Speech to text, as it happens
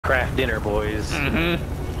craft dinner, boys.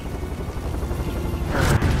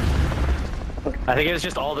 I think it's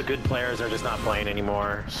just all the good players are just not playing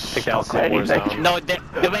anymore. I think that was Warzone. No,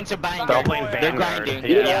 they went to Vanguard. They're all playing They're Vanguard.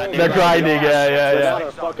 grinding. Yeah. They're grinding, yeah. They got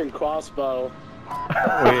a fucking crossbow.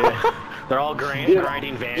 They're all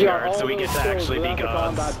grinding Vanguard, so we get to actually be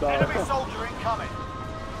gods. Enemy soldier incoming.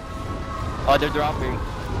 Oh, they're dropping.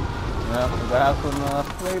 Yeah, they have some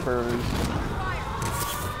flavors.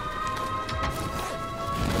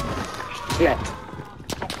 Shit.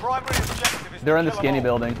 Your primary objective is They're in to the kill skinny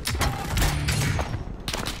them all. building.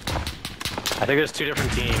 I think there's two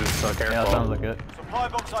different teams, so careful. Yeah, sounds like it. Supply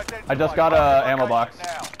box identified. I just got a ammo box.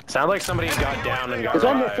 Now. Sound like somebody got down and got He's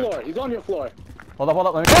on your revived. floor. He's on your floor. Hold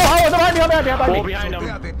up, let me. Oh, behind me, Pull behind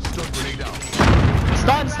them.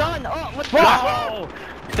 Stun! Oh, what the Wow!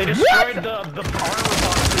 They destroyed the armor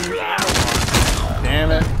box and the ammo box.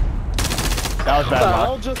 Damn it. That was What the bad, hell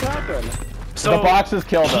box. just happened? So The boxes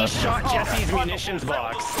killed he us. shot Jesse's munitions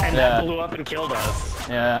box, and Yeah. that blew up and killed us.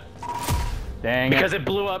 Yeah. Dang Because it. it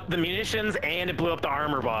blew up the munitions and it blew up the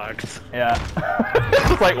armor box. Yeah.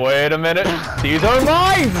 It's like, wait a minute. These are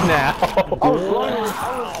mines now.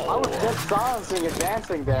 I was dead silencing and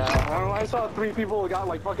dancing there. I saw 3 people who got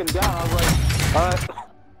like fucking down. I was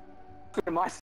like, my